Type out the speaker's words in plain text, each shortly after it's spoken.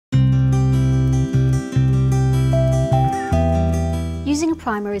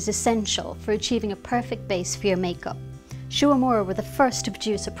primer is essential for achieving a perfect base for your makeup. Uemura were the first to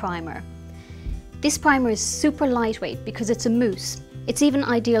produce a primer. This primer is super lightweight because it's a mousse. It's even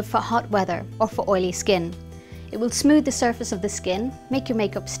ideal for hot weather or for oily skin. It will smooth the surface of the skin, make your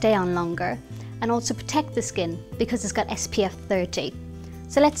makeup stay on longer, and also protect the skin because it's got SPF 30.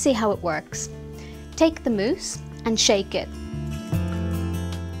 So let's see how it works. Take the mousse and shake it.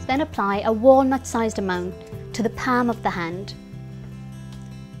 Then apply a walnut-sized amount to the palm of the hand.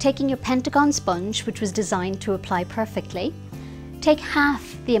 Taking your pentagon sponge, which was designed to apply perfectly, take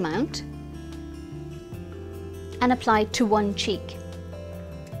half the amount and apply to one cheek.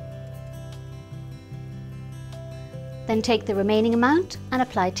 Then take the remaining amount and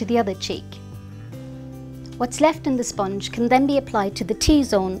apply to the other cheek. What's left in the sponge can then be applied to the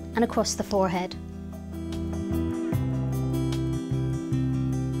T-zone and across the forehead.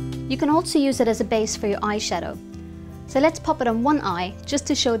 You can also use it as a base for your eyeshadow. So let's pop it on one eye just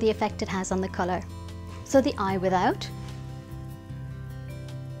to show the effect it has on the colour. So the eye without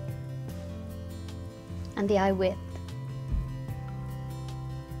and the eye with.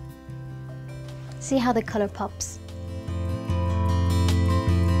 See how the colour pops?